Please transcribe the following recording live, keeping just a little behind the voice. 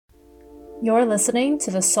You're listening to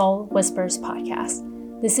the Soul Whispers podcast.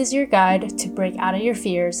 This is your guide to break out of your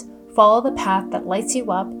fears, follow the path that lights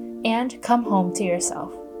you up, and come home to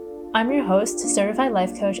yourself. I'm your host, certified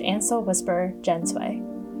life coach and soul whisperer, Jen Sway.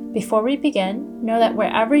 Before we begin, know that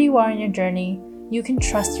wherever you are in your journey, you can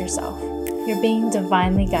trust yourself. You're being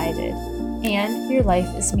divinely guided, and your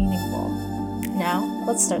life is meaningful. Now,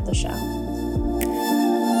 let's start the show.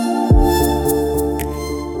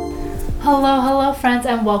 Hello friends,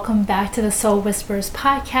 and welcome back to the Soul Whispers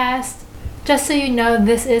podcast. Just so you know,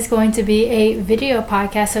 this is going to be a video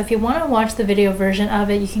podcast, so if you want to watch the video version of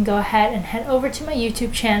it, you can go ahead and head over to my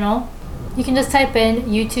YouTube channel. You can just type in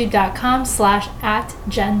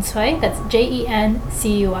youtube.com/@JenSway, that's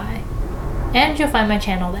JENCUI, and you'll find my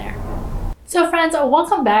channel there. So friends,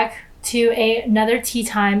 welcome back to another tea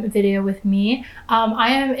time video with me.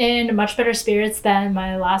 I am in much better spirits than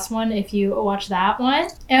my last one, if you watch that one.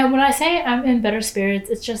 And when I say I'm in better spirits,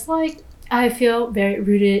 it's just like I feel very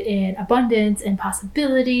rooted in abundance and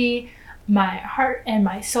possibility. My heart and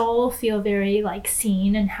my soul feel very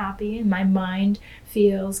seen and happy, and my mind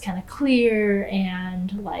feels kind of clear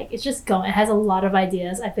and it's just going. It has a lot of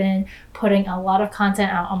ideas. I've been putting a lot of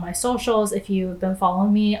content out on my socials. If you've been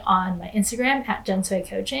following me on my Instagram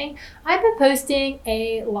 @JenSwayCoaching, I've been posting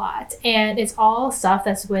a lot, and it's all stuff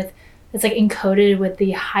that's encoded with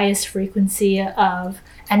the highest frequency of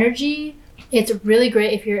energy. It's really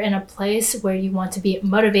great if you're in a place where you want to be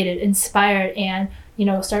motivated, inspired, and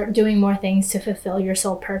start doing more things to fulfill your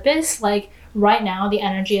soul purpose. Right now, the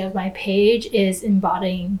energy of my page is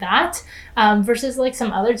embodying that, versus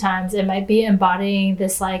some other times it might be embodying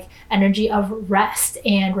this energy of rest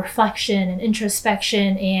and reflection and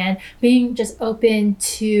introspection and being just open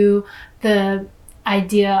to the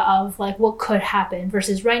idea of what could happen,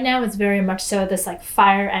 versus right now it's very much so this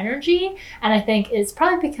fire energy. And I think it's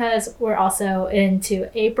probably because we're also into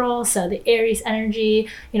April, so the Aries energy,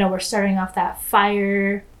 we're starting off that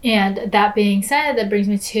fire. And that being said, that brings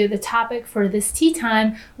me to the topic for this tea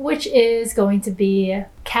time, which is going to be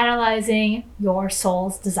catalyzing your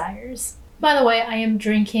soul's desires. By the way, I am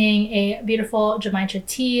drinking a beautiful Jamaica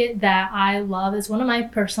tea that I love. It's one of my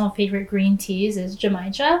personal favorite green teas is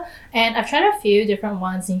Jamaica. And I've tried a few different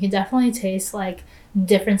ones, and you can definitely taste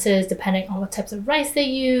differences depending on what types of rice they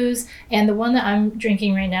use. And the one that I'm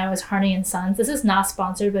drinking right now is Harney & Sons. This is not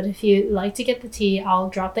sponsored, but if you like to get the tea, I'll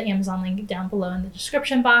drop the Amazon link down below in the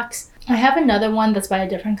description box. I have another one that's by a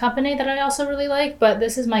different company that I also really like, but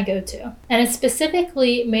this is my go-to. And it's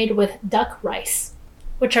specifically made with duck rice,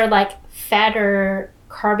 which are fatter,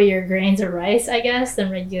 carbier grains of rice, I guess, than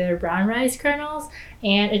regular brown rice kernels.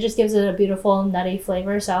 And it just gives it a beautiful nutty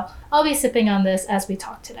flavor. So I'll be sipping on this as we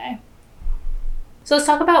talk today. So let's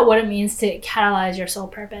talk about what it means to catalyze your soul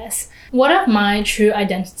purpose. One of my true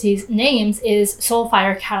identity's names is Soul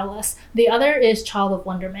Fire Catalyst. The other is Child of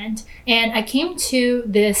Wonderment. And I came to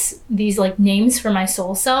these names for my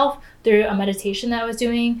soul self through a meditation that I was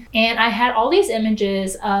doing. And I had all these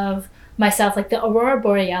images of myself, the Aurora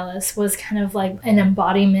Borealis was kind of an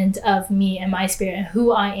embodiment of me and my spirit and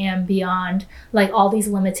who I am beyond all these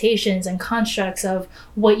limitations and constructs of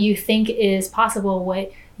what you think is possible,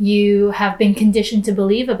 what you have been conditioned to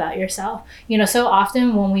believe about yourself. So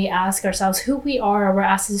often when we ask ourselves who we are, or we're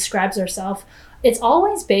asked to describe ourselves, it's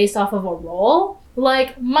always based off of a role,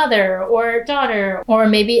 like mother or daughter, or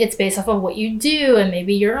maybe it's based off of what you do, and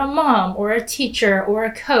maybe you're a mom or a teacher or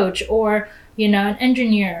a coach or an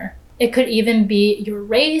engineer. It could even be your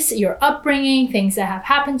race, your upbringing, things that have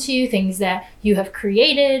happened to you, things that you have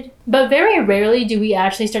created. But very rarely do we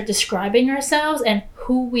actually start describing ourselves and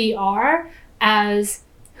who we are as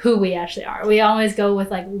who we actually are. We always go with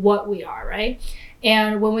what we are, right?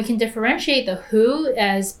 And when we can differentiate the who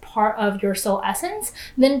as part of your soul essence,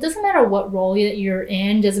 then it doesn't matter what role that you're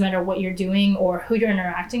in, doesn't matter what you're doing or who you're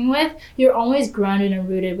interacting with, you're always grounded and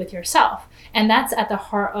rooted with yourself. And that's at the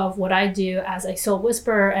heart of what I do as a soul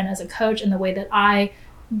whisperer and as a coach, and the way that I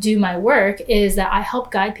do my work is that I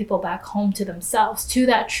help guide people back home to themselves, to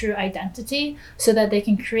that true identity, so that they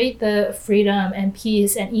can create the freedom and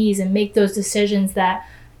peace and ease and make those decisions that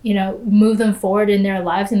move them forward in their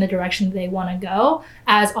lives in the direction that they want to go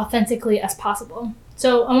as authentically as possible.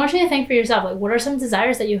 So I want you to think for yourself, what are some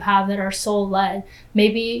desires that you have that are soul-led?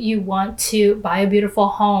 Maybe you want to buy a beautiful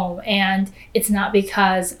home, and it's not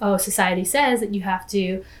because, society says that you have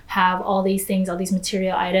to have all these things, all these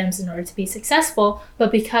material items in order to be successful,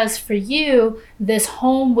 but because for you, this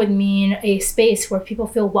home would mean a space where people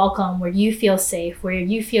feel welcome, where you feel safe, where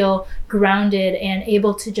you feel grounded and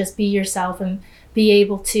able to just be yourself and be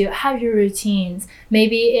able to have your routines.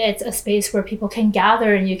 Maybe it's a space where people can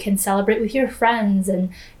gather and you can celebrate with your friends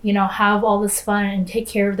and, have all this fun and take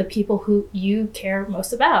care of the people who you care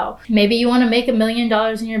most about. Maybe you want to make $1 million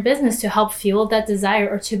in your business to help fuel that desire,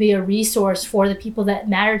 or to be a resource for the people that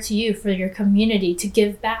matter to you, for your community, to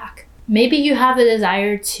give back. Maybe you have the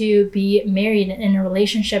desire to be married in a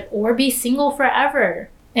relationship or be single forever.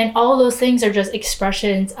 And all those things are just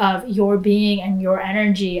expressions of your being and your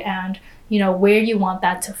energy and, where you want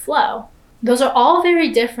that to flow. Those are all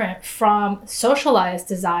very different from socialized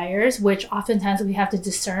desires, which oftentimes we have to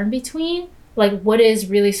discern between, like what is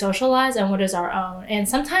really socialized and what is our own. And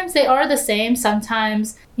sometimes they are the same.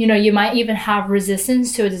 Sometimes, you might even have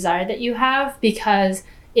resistance to a desire that you have because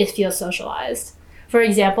it feels socialized. For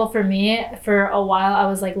example, for me, for a while, I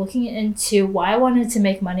was looking into why I wanted to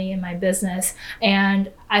make money in my business. And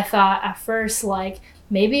I thought at first,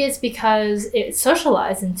 maybe it's because it's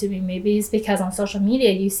socialized into me. Maybe it's because on social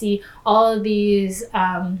media, you see all of these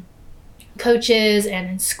coaches, and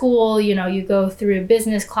in school, you go through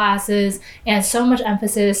business classes, and so much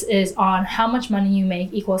emphasis is on how much money you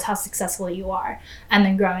make equals how successful you are. And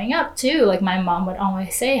then growing up too, my mom would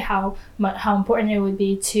always say how important it would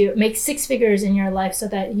be to make 6 figures in your life so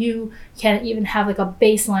that you can even have a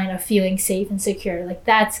baseline of feeling safe and secure.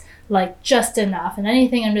 That's just enough, and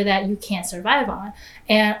anything under that you can't survive on.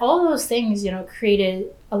 And all those things,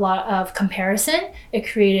 created a lot of comparison. It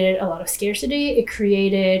created a lot of scarcity. It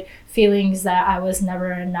created feelings that I was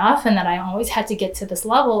never enough and that I always had to get to this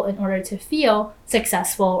level in order to feel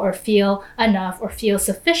successful or feel enough or feel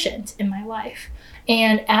sufficient in my life.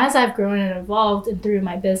 And as I've grown and evolved and through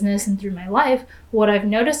my business and through my life, what I've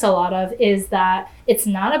noticed a lot of is that it's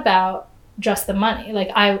not about just the money.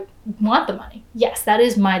 I want the money. Yes, that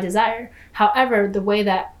is my desire. However, the way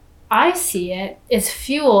that I see it is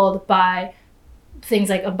fueled by things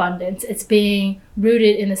like abundance. It's being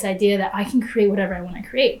rooted in this idea that I can create whatever I want to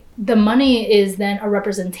create. The money is then a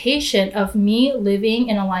representation of me living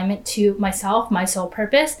in alignment to myself, my soul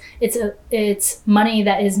purpose. It's money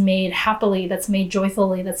that is made happily, that's made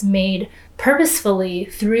joyfully, that's made purposefully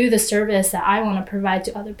through the service that I want to provide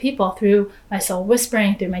to other people, through my soul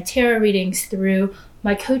whispering, through my tarot readings, through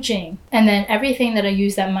my coaching. And then everything that I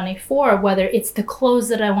use that money for, whether it's the clothes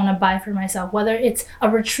that I want to buy for myself, whether it's a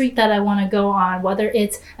retreat that I want to go on, whether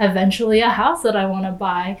it's eventually a house that I want to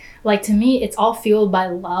buy, to me, it's all fueled by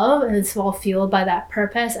love, and it's all fueled by that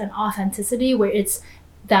purpose and authenticity, where it's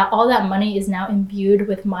that all that money is now imbued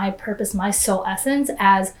with my purpose, my soul essence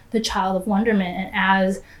as the child of wonderment and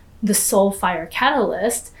as the soul fire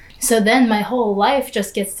catalyst. So then my whole life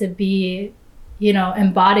just gets to be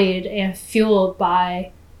embodied and fueled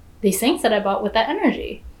by these things that I bought with that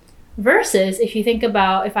energy. Versus if you think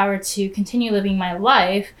about if I were to continue living my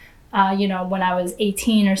life, when I was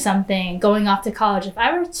 18 or something, going off to college, if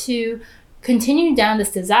I were to continue down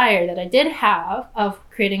this desire that I did have of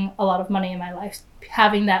creating a lot of money in my life,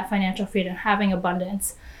 having that financial freedom, having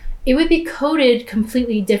abundance, it would be coded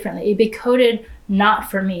completely differently. It'd be coded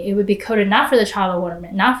not for me. It would be coded not for the child of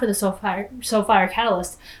wonderment, not for the soul fire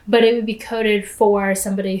catalyst, but it would be coded for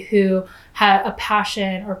somebody who had a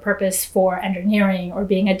passion or purpose for engineering or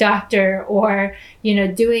being a doctor or,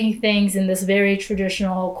 doing things in this very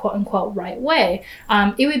traditional quote unquote right way.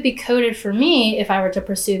 It would be coded for me if I were to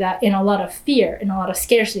pursue that in a lot of fear, in a lot of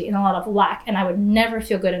scarcity, in a lot of lack, and I would never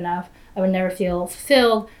feel good enough. I would never feel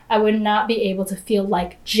fulfilled. I would not be able to feel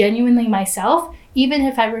like genuinely myself. Even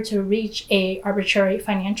if I were to reach a arbitrary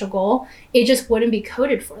financial goal, it just wouldn't be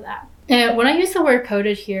coded for that. And when I use the word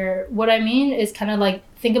coded here, what I mean is kind of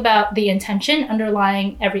think about the intention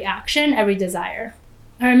underlying every action, every desire.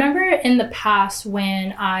 I remember in the past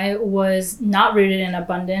when I was not rooted in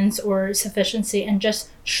abundance or sufficiency and just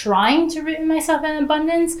trying to root myself in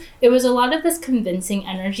abundance, it was a lot of this convincing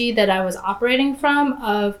energy that I was operating from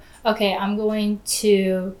of, okay, I'm going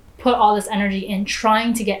to put all this energy in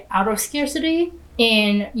trying to get out of scarcity,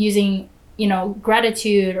 in using,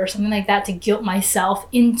 gratitude or something like that to guilt myself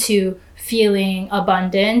into feeling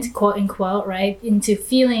abundant, quote unquote, right? Into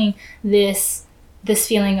feeling this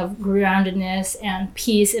feeling of groundedness and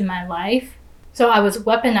peace in my life. So I was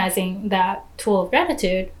weaponizing that tool of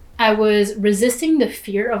gratitude. I was resisting the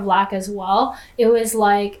fear of lack as well. It was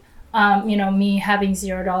me having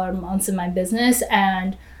 $0 months in my business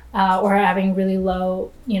and or having really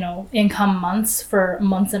low, income months for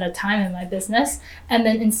months at a time in my business. And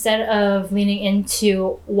then instead of leaning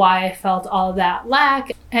into why I felt all of that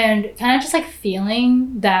lack and kind of just like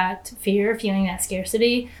feeling that fear, feeling that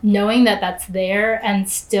scarcity, knowing that that's there and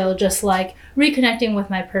still just like reconnecting with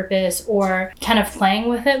my purpose or kind of playing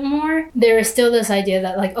with it more, there is still this idea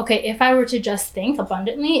that like, okay, if I were to just think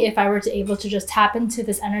abundantly, if I were to able to just tap into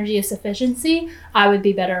this energy of sufficiency, I would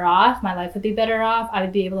be better off. My life would be better off. I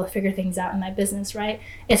would be able to figure things out in my business, right?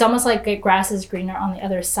 It's almost like grass is greener on the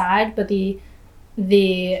other side, but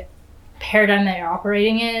the paradigm that you're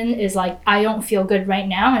operating in is like, I don't feel good right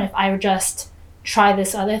now, and if I would just try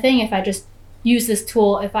this other thing, if I just use this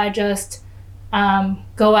tool, if I just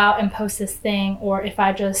go out and post this thing, or if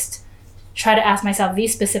I just try to ask myself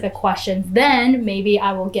these specific questions, then maybe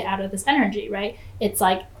I will get out of this energy, right? It's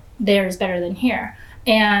like there is better than here.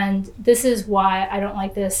 And this is why I don't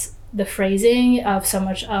like the phrasing of so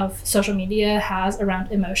much of social media has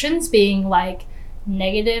around emotions being like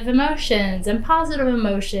negative emotions and positive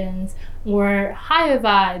emotions, or high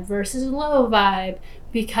vibe versus low vibe,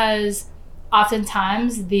 because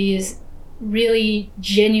oftentimes these really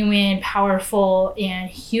genuine, powerful, and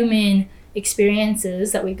human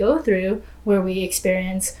experiences that we go through, where we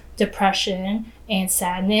experience depression and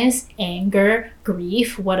sadness, anger,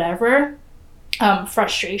 grief, whatever,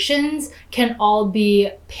 frustrations, can all be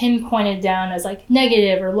pinpointed down as like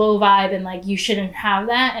negative or low vibe, and like you shouldn't have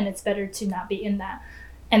that, and it's better to not be in that.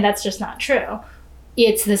 And that's just not true.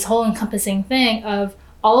 It's this whole encompassing thing of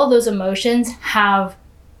all of those emotions have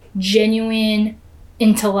genuine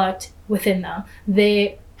intellect within them.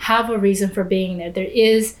 They have a reason for being there. There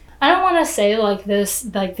is, I don't want to say like this,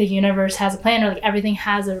 like the universe has a plan, or like everything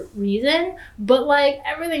has a reason, but like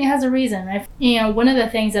everything has a reason, right? One of the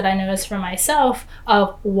things that I noticed for myself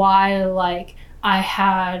of why like I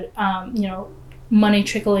had, money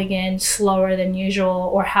trickling in slower than usual,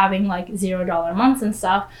 or having like $0 months and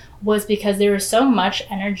stuff, was because there was so much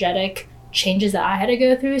energetic changes that I had to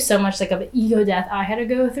go through, so much like of an ego death I had to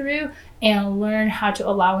go through, and learn how to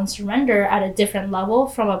allow and surrender at a different level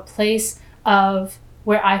from a place of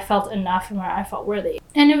where I felt enough and where I felt worthy.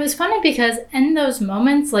 And it was funny because in those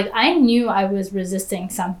moments, like I knew I was resisting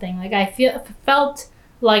something. Like I felt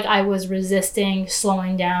like I was resisting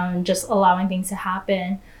slowing down, just allowing things to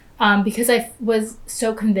happen, because I was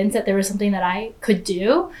so convinced that there was something that I could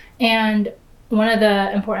do. And one of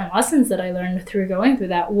the important lessons that I learned through going through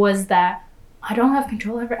that was that I don't have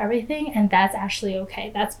control over everything, and that's actually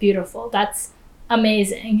okay. That's beautiful. That's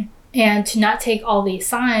amazing. And to not take all these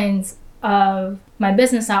signs of my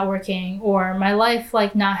business not working, or my life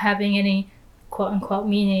like not having any quote unquote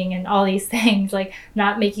meaning, and all these things, like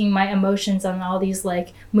not making my emotions and all these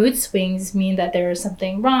like mood swings mean that there is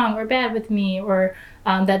something wrong or bad with me, or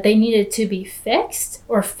that they needed to be fixed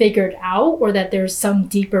or figured out, or that there's some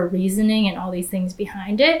deeper reasoning and all these things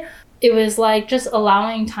behind it. It was like just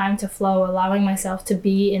allowing time to flow, allowing myself to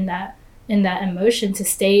be in that emotion, to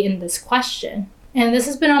stay in this question. And this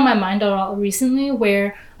has been on my mind a lot recently,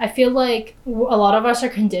 where I feel like a lot of us are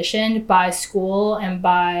conditioned by school and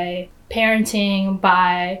by parenting,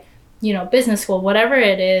 by, business school, whatever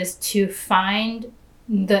it is, to find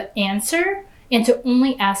the answer and to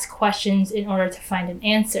only ask questions in order to find an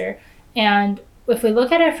answer. And if we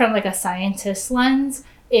look at it from like a scientist lens,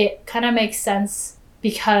 it kind of makes sense,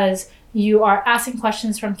 because you are asking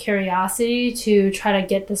questions from curiosity to try to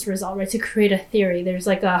get this result, right? To create a theory. There's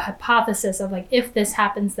like a hypothesis of like, if this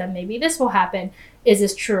happens, then maybe this will happen. Is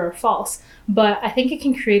this true or false? But I think it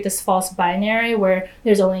can create this false binary where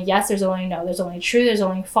there's only yes, there's only no, there's only true, there's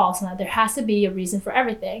only false, and that there has to be a reason for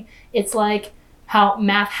everything. It's like how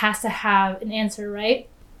math has to have an answer, right?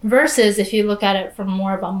 Versus if you look at it from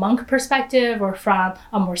more of a monk perspective, or from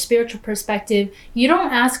a more spiritual perspective, you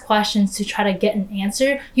don't ask questions to try to get an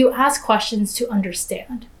answer. You ask questions to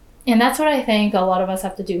understand. And that's what I think a lot of us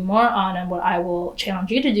have to do more on, and what I will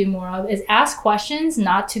challenge you to do more of, is ask questions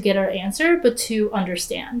not to get our answer, but to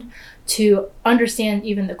understand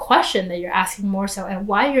even the question that you're asking more so, and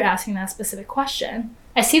why you're asking that specific question.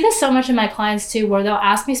 I see this so much in my clients too, where they'll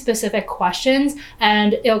ask me specific questions,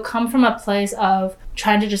 and it'll come from a place of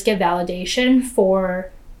trying to just get validation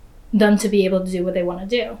for them to be able to do what they want to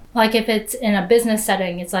do. Like if it's in a business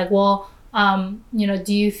setting, it's like, well,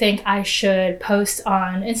 do you think I should post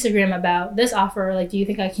on Instagram about this offer? Like, do you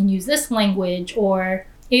think I can use this language? Or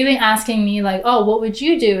even asking me like, oh, what would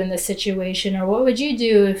you do in this situation? Or what would you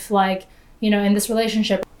do if like, in this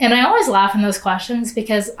relationship? And I always laugh in those questions,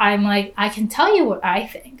 because I'm like, I can tell you what I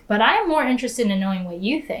think, but I'm more interested in knowing what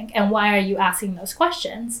you think, and why are you asking those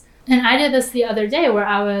questions? And I did this the other day where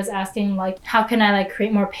I was asking, like, how can I like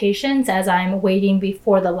create more patience as I'm waiting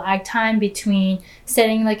before the lag time between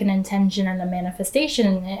setting like an intention and a manifestation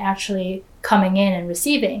and it actually coming in and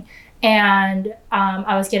receiving. And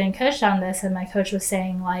I was getting coached on this, and my coach was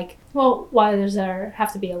saying, like, well, why does there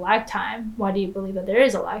have to be a lag time? Why do you believe that there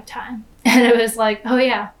is a lag time? And it was like, oh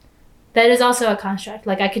yeah, that is also a construct.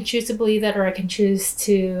 Like, I can choose to believe that, or I can choose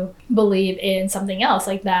to believe in something else,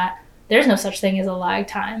 like that there's no such thing as a lag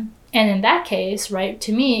time. And in that case, right,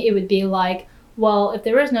 to me, it would be like, well, if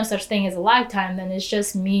there is no such thing as a lag time, then it's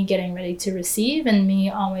just me getting ready to receive and me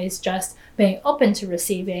always just being open to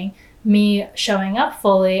receiving, me showing up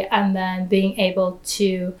fully, and then being able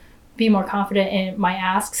to be more confident in my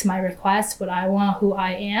asks, my requests, what I want, who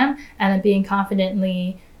I am, and then being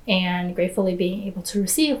confidently and gratefully being able to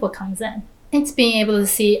receive what comes in. It's being able to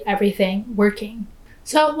see everything working.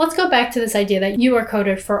 So let's go back to this idea that you are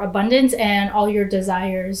coded for abundance, and all your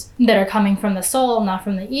desires that are coming from the soul, not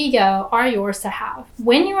from the ego, are yours to have.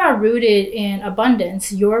 When you are rooted in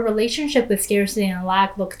abundance, your relationship with scarcity and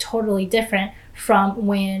lack look totally different from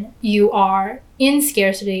when you are in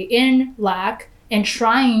scarcity, in lack, and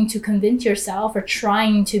trying to convince yourself or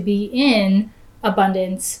trying to be in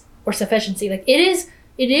abundance or sufficiency. Like, it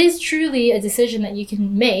is truly a decision that you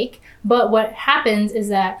can make, but what happens is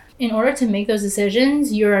that in order to make those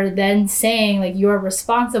decisions, you're then saying, like, you're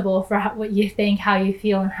responsible for what you think, how you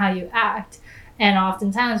feel, and how you act. And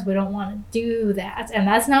oftentimes we don't want to do that. And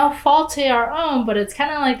that's no fault to our own, but it's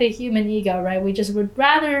kind of like the human ego, right? We just would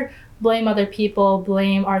rather blame other people,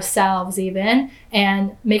 blame ourselves even,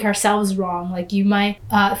 and make ourselves wrong. Like, you might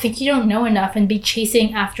think you don't know enough and be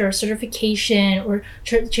chasing after a certification or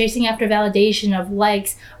chasing after validation of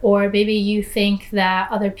likes, or maybe you think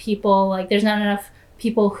that other people, like, there's not enough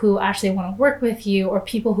people who actually want to work with you, or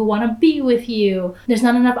people who want to be with you. There's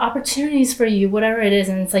not enough opportunities for you, whatever it is.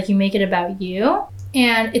 And it's like you make it about you.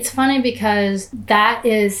 And it's funny because that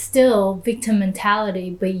is still victim mentality,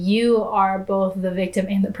 but you are both the victim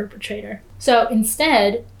and the perpetrator. So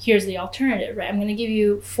instead, here's the alternative, right? I'm going to give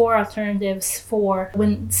you 4 alternatives for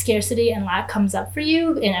when scarcity and lack comes up for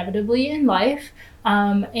you inevitably in life.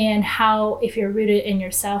 And how, if you're rooted in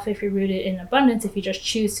yourself, if you're rooted in abundance, if you just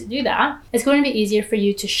choose to do that, it's going to be easier for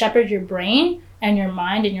you to shepherd your brain and your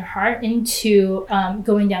mind and your heart into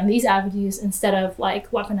going down these avenues instead of like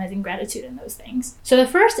weaponizing gratitude and those things. So the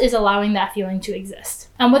first is allowing that feeling to exist.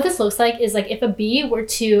 And what this looks like is, like, if a bee were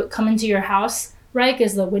to come into your house, right,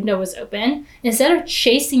 because the window was open, instead of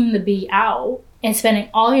chasing the bee out and spending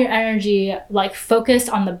all your energy like focused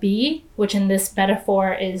on the bee, which in this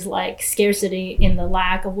metaphor is like scarcity in the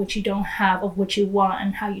lack of what you don't have, of what you want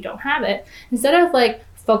and how you don't have it, instead of like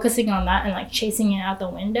focusing on that and like chasing it out the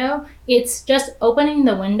window, it's just opening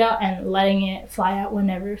the window and letting it fly out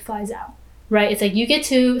whenever it flies out, right? It's like you get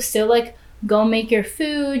to still like go make your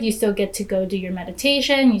food, you still get to go do your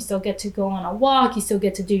meditation, you still get to go on a walk, you still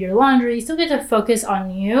get to do your laundry, you still get to focus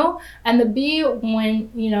on you. And the bee, when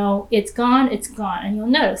it's gone, and you'll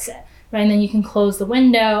notice it, right? And then you can close the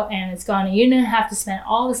window and it's gone, and you didn't have to spend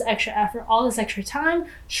all this extra effort, all this extra time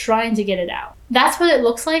trying to get it out. That's what it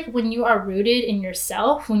looks like when you are rooted in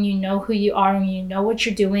yourself, when you know who you are, when you know what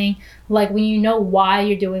you're doing, like when you know why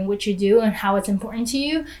you're doing what you do and how it's important to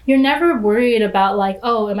you. You're never worried about like,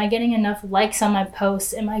 oh, am I getting enough likes on my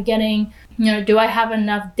posts? Am I getting, do I have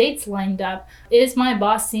enough dates lined up? Is my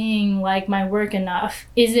boss seeing like my work enough?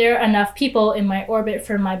 Is there enough people in my orbit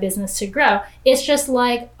for my business to grow? It's just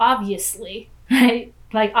like, obviously, right?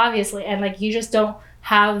 Like obviously, and like you just don't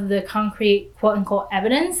have the concrete quote unquote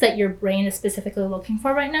evidence that your brain is specifically looking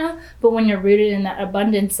for right now. But when you're rooted in that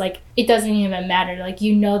abundance, like it doesn't even matter. Like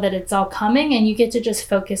you know that it's all coming and you get to just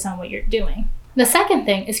focus on what you're doing. The second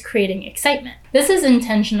thing is creating excitement. This is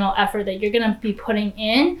intentional effort that you're going to be putting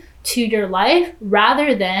in to your life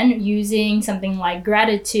rather than using something like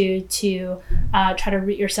gratitude to try to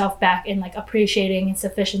root yourself back in like appreciating and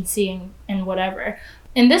sufficiency and whatever.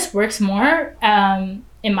 And this works more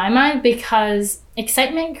in my mind because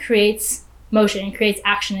excitement creates motion, it creates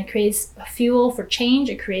action, it creates fuel for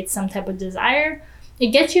change, it creates some type of desire. It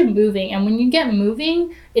gets you moving. And when you get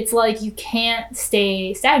moving, it's like you can't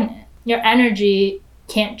stay stagnant. Your energy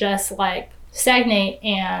can't just like stagnate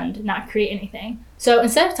and not create anything. So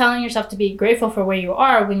instead of telling yourself to be grateful for where you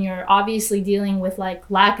are when you're obviously dealing with like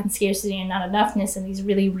lack and scarcity and not enoughness and these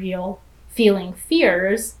really real feeling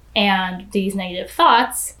fears and these negative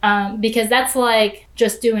thoughts, because that's like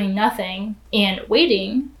just doing nothing and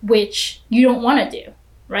waiting, which you don't want to do,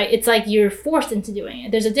 right? It's like you're forced into doing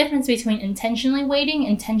it. There's a difference between intentionally waiting,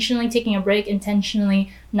 intentionally taking a break,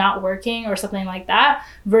 intentionally not working or something like that,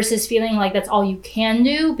 versus feeling like that's all you can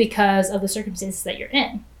do because of the circumstances that you're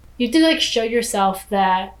in. You have to like show yourself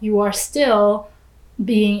that you are still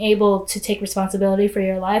being able to take responsibility for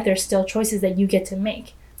your life. There's still choices that you get to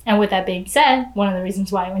make. And with that being said, one of the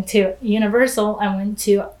reasons why I went to Universal, I went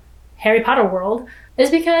to Harry Potter World,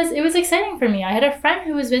 is because it was exciting for me. I had a friend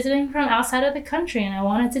who was visiting from outside of the country, and I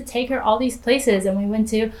wanted to take her all these places. And we went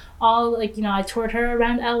to all, like, you know, I toured her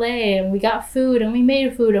around LA, and we got food, and we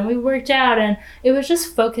made food, and we worked out. And it was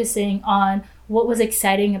just focusing on what was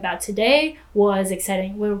exciting about today, was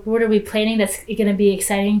exciting. What are we planning that's going to be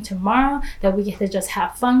exciting tomorrow, that we get to just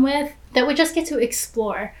have fun with, that we just get to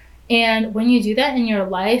explore. And when you do that in your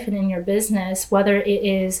life and in your business, whether it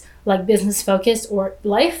is like business focused or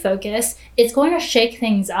life focused, it's going to shake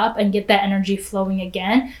things up and get that energy flowing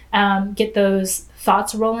again, get those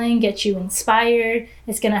thoughts rolling, get you inspired.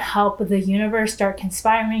 It's going to help the universe start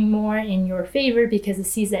conspiring more in your favor because it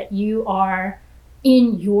sees that you are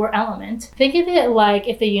in your element. Think of it like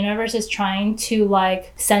if the universe is trying to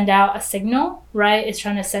like send out a signal, right? It's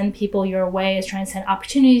trying to send people your way. It's trying to send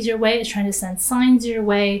opportunities your way. It's trying to send signs your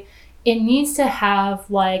way. It needs to have,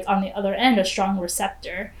 like, on the other end, a strong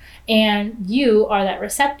receptor. And you are that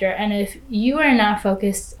receptor. And if you are not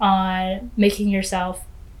focused on making yourself,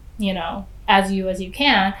 you know, as you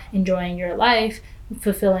can, enjoying your life,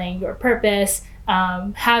 fulfilling your purpose,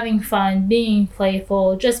 having fun, being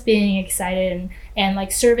playful, just being excited and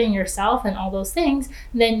like serving yourself and all those things,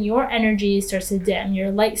 then your energy starts to dim,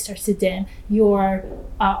 your light starts to dim, your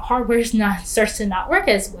hardware starts to not work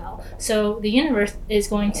as well. So the universe is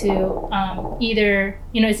going to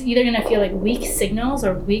it's either going to feel like weak signals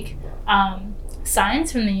or weak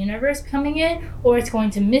signs from the universe coming in, or it's going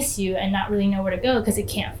to miss you and not really know where to go because it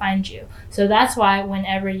can't find you. So that's why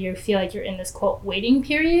whenever you feel like you're in this quote waiting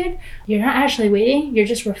period, you're not actually waiting, you're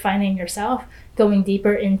just refining yourself, going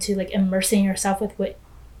deeper into like immersing yourself with what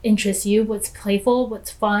interests you, what's playful, what's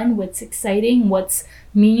fun, what's exciting, what's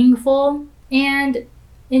meaningful. And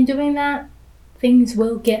in doing that, things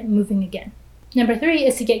will get moving again. Number 3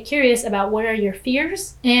 is to get curious about what are your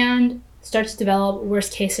fears and start to develop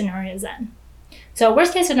worst case scenario Zen. So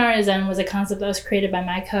worst case scenario Zen was a concept that was created by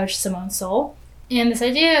my coach, Simone Seol. And this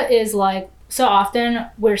idea is like, so often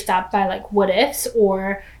we're stopped by like what ifs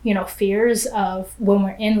or, you know, fears of when we're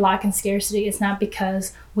in lack and scarcity. It's not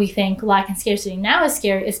because we think lack and scarcity now is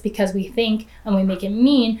scary. It's because we think and we make it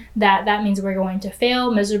mean that that means we're going to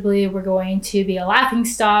fail miserably. We're going to be a laughing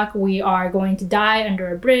stock. We are going to die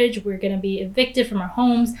under a bridge. We're going to be evicted from our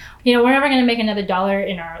homes. You know, we're never going to make another dollar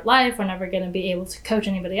in our life. We're never going to be able to coach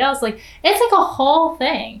anybody else. Like, it's like a whole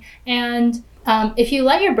thing. And if you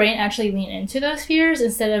let your brain actually lean into those fears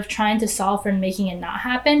instead of trying to solve for and making it not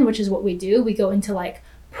happen, which is what we do, we go into like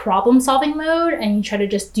problem solving mode and you try to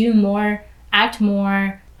just do more, act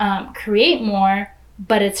more, create more,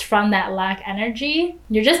 but it's from that lack energy.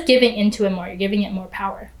 You're just giving into it more. You're giving it more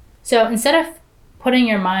power. So instead of putting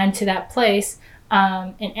your mind to that place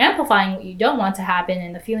and amplifying what you don't want to happen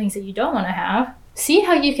and the feelings that you don't want to have, see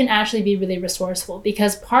how you can actually be really resourceful,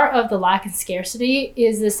 because part of the lack and scarcity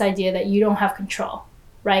is this idea that you don't have control,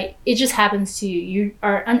 right? It just happens to you. You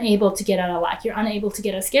are unable to get out of lack. You're unable to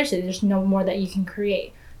get out of scarcity. There's no more that you can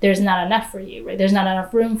create. There's not enough for you, right? There's not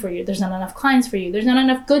enough room for you. There's not enough clients for you. There's not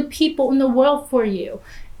enough good people in the world for you.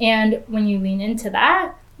 And when you lean into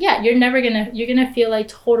that, yeah, you're gonna feel like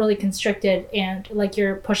totally constricted and like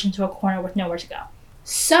you're pushed into a corner with nowhere to go.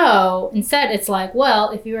 So instead, it's like, well,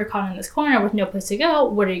 if you were caught in this corner with no place to go,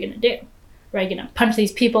 what are you going to do? Are you going to punch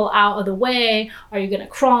these people out of the way? Are you going to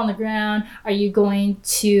crawl on the ground? Are you going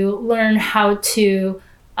to learn how to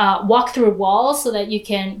walk through walls so that you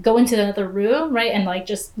can go into another room, right? And like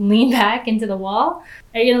just lean back into the wall?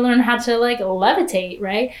 Are you going to learn how to like levitate,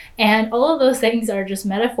 right? And all of those things are just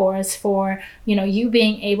metaphors for, you know, you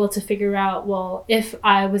being able to figure out, well, if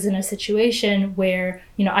I was in a situation where,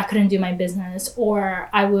 you know, I couldn't do my business, or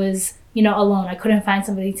I was, you know, alone, I couldn't find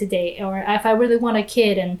somebody to date, or if I really want a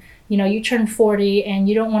kid and, you know, you turn 40 and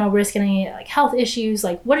you don't want to risk any like health issues,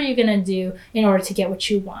 like what are you going to do in order to get what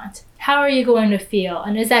you want? How are you going to feel?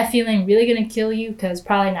 And is that feeling really going to kill you? Because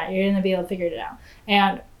probably not. You're going to be able to figure it out.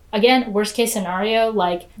 And again, worst case scenario,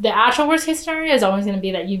 like the actual worst case scenario is always going to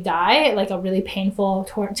be that you die, like a really painful,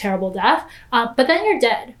 terrible death. But then you're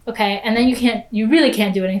dead, okay? And then you really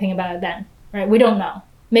can't do anything about it then, right? We don't know.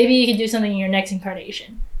 Maybe you can do something in your next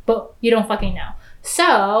incarnation, but you don't fucking know.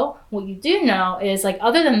 So what you do know is, like,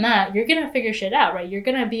 other than that, you're going to figure shit out, right? You're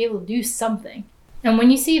going to be able to do something. And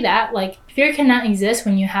when you see that, like, fear cannot exist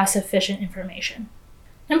when you have sufficient information.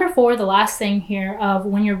 Number 4, the last thing here of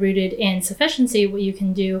when you're rooted in sufficiency, what you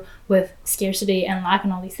can do with scarcity and lack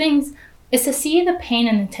and all these things is to see the pain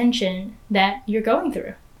and the tension that you're going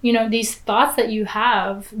through. these thoughts that you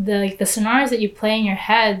have, the scenarios that you play in your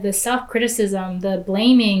head, the self-criticism, the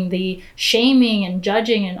blaming, the shaming and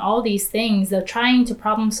judging and all these things, the trying to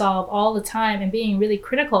problem solve all the time and being really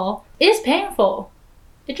critical is painful.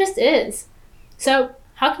 It just is. So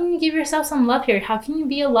how can you give yourself some love here? How can you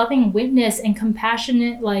be a loving witness and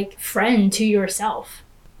compassionate friend to yourself?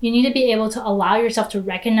 You need to be able to allow yourself to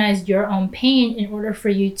recognize your own pain in order for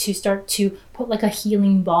you to start to put a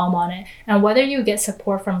healing balm on it. And whether you get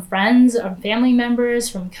support from friends or family members,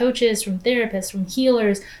 from coaches, from therapists, from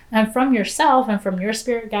healers, and from yourself and from your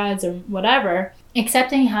spirit guides or whatever,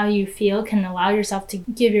 accepting how you feel can allow yourself to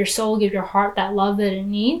give your soul, give your heart that love that it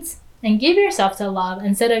needs. And give yourself to love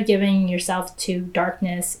instead of giving yourself to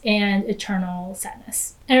darkness and eternal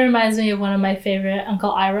sadness. It reminds me of one of my favorite Uncle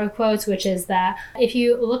Iroh quotes, which is that if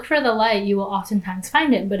you look for the light, you will oftentimes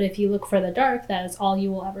find it. But if you look for the dark, that is all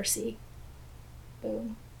you will ever see.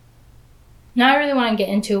 Boom. Now I really want to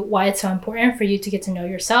get into why it's so important for you to get to know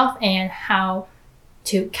yourself and how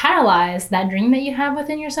to catalyze that dream that you have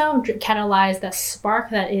within yourself, catalyze that spark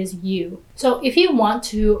that is you. So if you want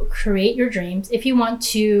to create your dreams, I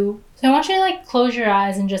want you to close your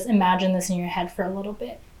eyes and just imagine this in your head for a little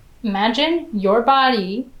bit. Imagine your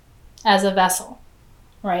body as a vessel,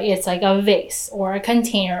 right? It's like a vase or a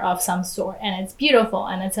container of some sort, and it's beautiful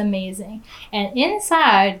and it's amazing. And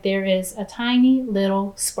inside there is a tiny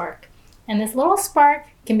little spark. And this little spark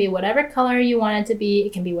can be whatever color you want it to be.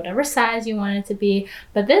 It can be whatever size you want it to be.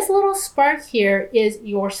 But this little spark here is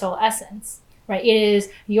your soul essence, right? It is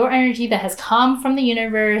your energy that has come from the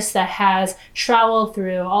universe, that has traveled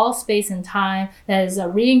through all space and time, that is a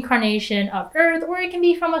reincarnation of Earth, or it can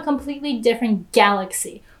be from a completely different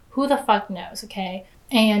galaxy. Who the fuck knows, okay?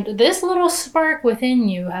 And this little spark within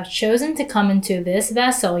you has chosen to come into this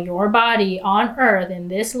vessel, your body on Earth, in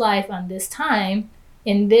this life, on this time,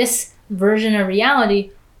 in this version of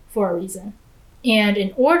reality for a reason. And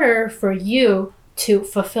in order for you to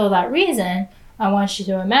fulfill that reason, I want you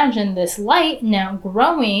to imagine this light now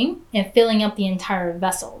growing and filling up the entire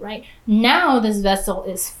vessel, right? Now this vessel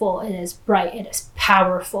is full, it is bright, it is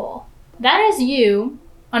powerful. That is you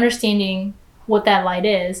understanding what that light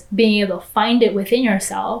is, being able to find it within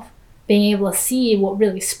yourself, being able to see what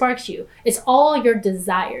really sparks you. It's all your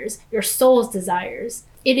desires, your soul's desires.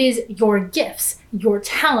 It is your gifts, your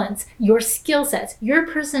talents, your skill sets, your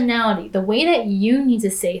personality, the way that you need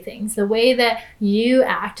to say things, the way that you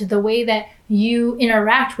act, the way that you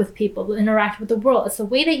interact with people, interact with the world. It's the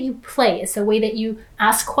way that you play. It's the way that you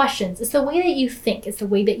ask questions. It's the way that you think. It's the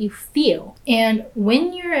way that you feel. And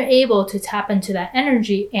when you're able to tap into that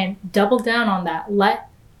energy and double down on that, let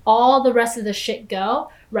all the rest of the shit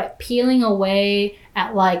go, right? Peeling away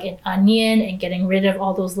at an onion and getting rid of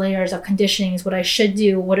all those layers of conditionings, what I should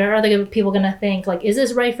do, what are other people gonna think, is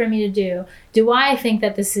this right for me to do? Do I think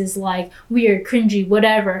that this is weird, cringy,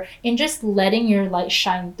 whatever? And just letting your light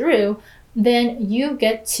shine through, then you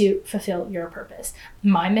get to fulfill your purpose.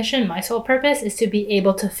 My mission, my sole purpose is to be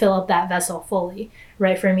able to fill up that vessel fully,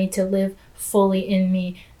 right? For me to live fully in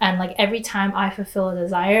me. And every time I fulfill a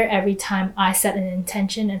desire, every time I set an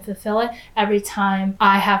intention and fulfill it, every time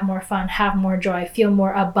I have more fun, have more joy, feel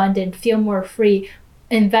more abundant, feel more free,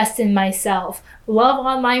 invest in myself, love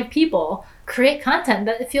on my people, create content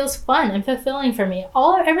that feels fun and fulfilling for me.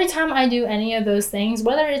 Every time I do any of those things,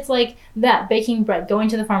 whether it's that, baking bread, going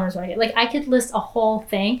to the farmer's market, I could list a whole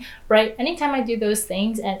thing, right? Anytime I do those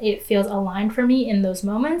things and it feels aligned for me in those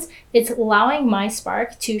moments, it's allowing my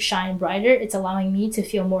spark to shine brighter. It's allowing me to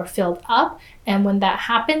feel more filled up. And when that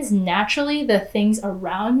happens, naturally, the things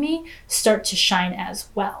around me start to shine as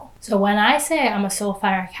well. So when I say I'm a soul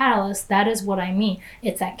fire catalyst, that is what I mean.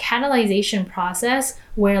 It's that catalyzation process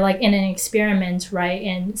where in an experiment, right,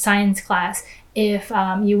 in science class, if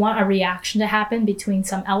you want a reaction to happen between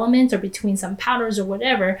some elements or between some powders or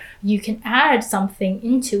whatever, you can add something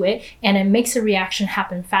into it and it makes a reaction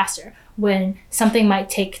happen faster. When something might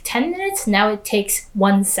take 10 minutes, now it takes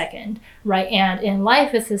 1 second, right? And in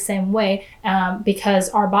life, it's the same way because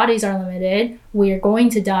our bodies are limited. We are going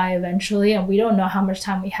to die eventually, and we don't know how much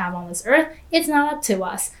time we have on this earth. It's not up to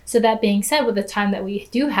us. So that being said, with the time that we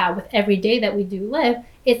do have, with every day that we do live,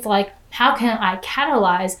 it's how can I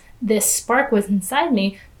catalyze this spark within inside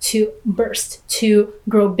me to burst, to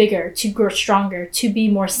grow bigger, to grow stronger, to be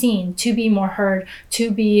more seen, to be more heard,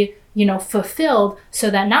 to be fulfilled, so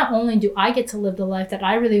that not only do I get to live the life that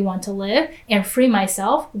I really want to live and free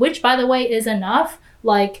myself, which by the way is enough.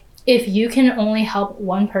 If you can only help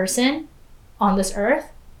one person on this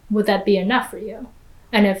earth, would that be enough for you?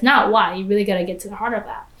 And if not, why? You really got to get to the heart of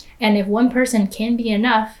that. And if one person can be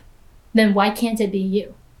enough, then why can't it be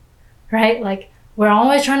you? Right? We're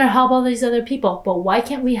always trying to help all these other people, but why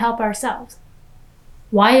can't we help ourselves?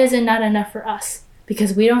 Why is it not enough for us?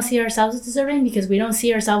 Because we don't see ourselves as deserving, because we don't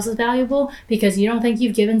see ourselves as valuable, because you don't think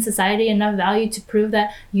you've given society enough value to prove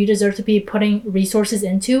that you deserve to be putting resources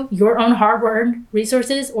into your own hard-earned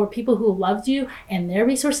resources, or people who loved you and their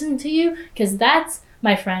resources into you, because that's,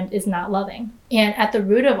 my friend, is not loving. And at the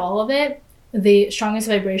root of all of it, the strongest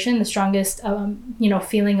vibration, the strongest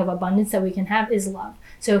feeling of abundance that we can have is love.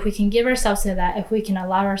 So if we can give ourselves to that, if we can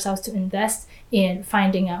allow ourselves to invest in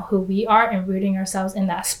finding out who we are and rooting ourselves in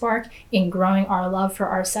that spark, in growing our love for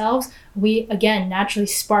ourselves, we again naturally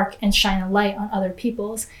spark and shine a light on other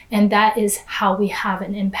people's. And that is how we have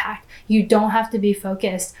an impact. You don't have to be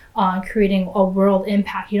focused on creating a world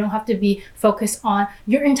impact. You don't have to be focused on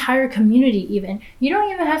your entire community even. You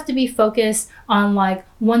don't even have to be focused on like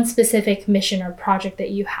one specific mission or project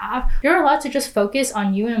that you have. You're allowed to just focus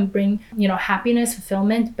on you and bring, happiness,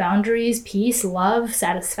 fulfillment, boundaries, peace, love,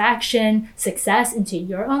 satisfaction, success into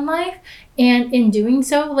your own life. And in doing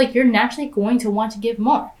so, like, you're naturally going to want to give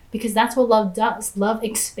more, because that's what love does. Love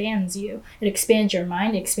expands you. It expands your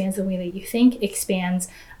mind, it expands the way that you think, expands,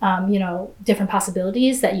 different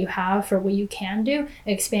possibilities that you have for what you can do.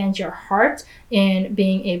 It expands your heart in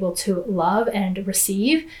being able to love and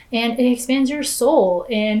receive, and it expands your soul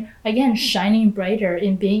in, again, shining brighter,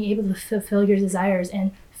 in being able to fulfill your desires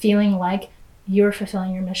and feeling like you're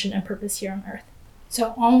fulfilling your mission and purpose here on earth.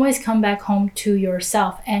 So always come back home to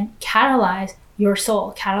yourself and catalyze your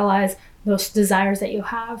soul, catalyze those desires that you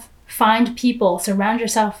have. Find people, surround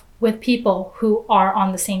yourself with people who are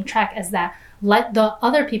on the same track as that. Let the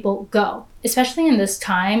other people go. Especially in this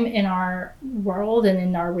time in our world and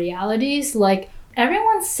in our realities, like,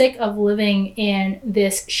 everyone's sick of living in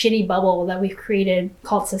this shitty bubble that we've created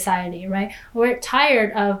called society, right? We're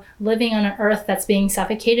tired of living on an earth that's being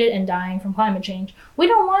suffocated and dying from climate change. We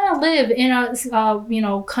don't want to live in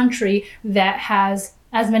a country that has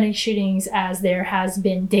as many shootings as there has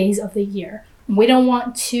been days of the year. We don't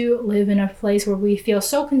want to live in a place where we feel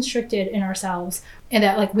so constricted in ourselves and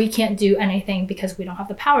that, like, we can't do anything because we don't have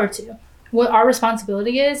the power to. What our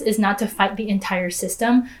responsibility is not to fight the entire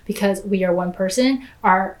system because we are one person.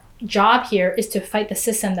 Our job here is to fight the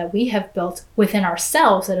system that we have built within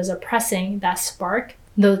ourselves that is oppressing that spark,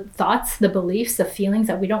 the thoughts, the beliefs, the feelings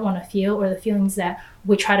that we don't want to feel, or the feelings that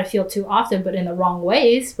we try to feel too often, but in the wrong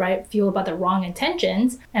ways, right? Feel about the wrong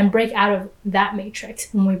intentions, and break out of that matrix.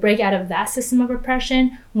 When we break out of that system of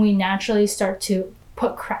oppression, we naturally start to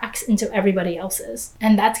put cracks into everybody else's.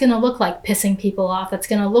 And that's going to look like pissing people off. That's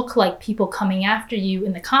going to look like people coming after you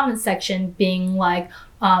in the comment section being like,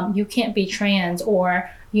 you can't be trans, or,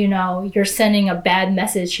 you're sending a bad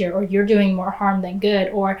message here, or you're doing more harm than good,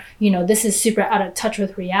 or, this is super out of touch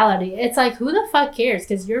with reality. It's like, who the fuck cares?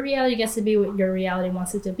 Because your reality gets to be what your reality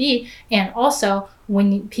wants it to be. And also,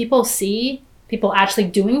 when people see people actually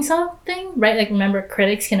doing something, right? Like, remember,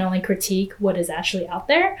 critics can only critique what is actually out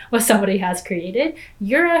there, what somebody has created.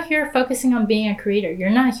 You're out here focusing on being a creator. You're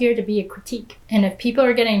not here to be a critique. And if people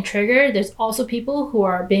are getting triggered, there's also people who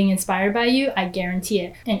are being inspired by you. I guarantee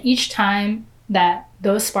it. And each time that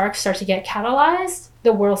those sparks start to get catalyzed,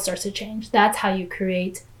 the world starts to change. That's how you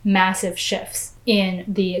create massive shifts in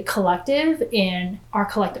the collective, in our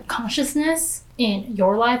collective consciousness, in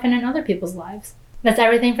your life, and in other people's lives. That's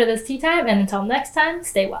everything for this tea time, and until next time,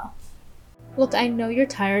 stay well. Look, I know you're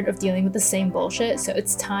tired of dealing with the same bullshit, so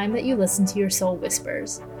it's time that you listen to your soul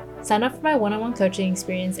whispers. Sign up for my one-on-one coaching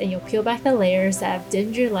experience and you'll peel back the layers that have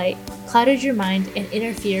dimmed your light, clouded your mind, and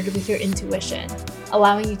interfered with your intuition,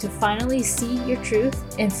 allowing you to finally see your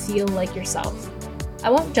truth and feel like yourself.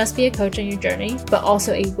 I won't just be a coach on your journey, but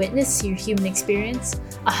also a witness to your human experience,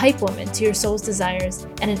 a hype woman to your soul's desires,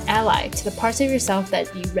 and an ally to the parts of yourself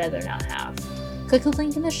that you'd rather not have. Click the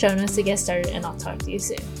link in the show notes to get started, and I'll talk to you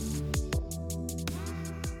soon.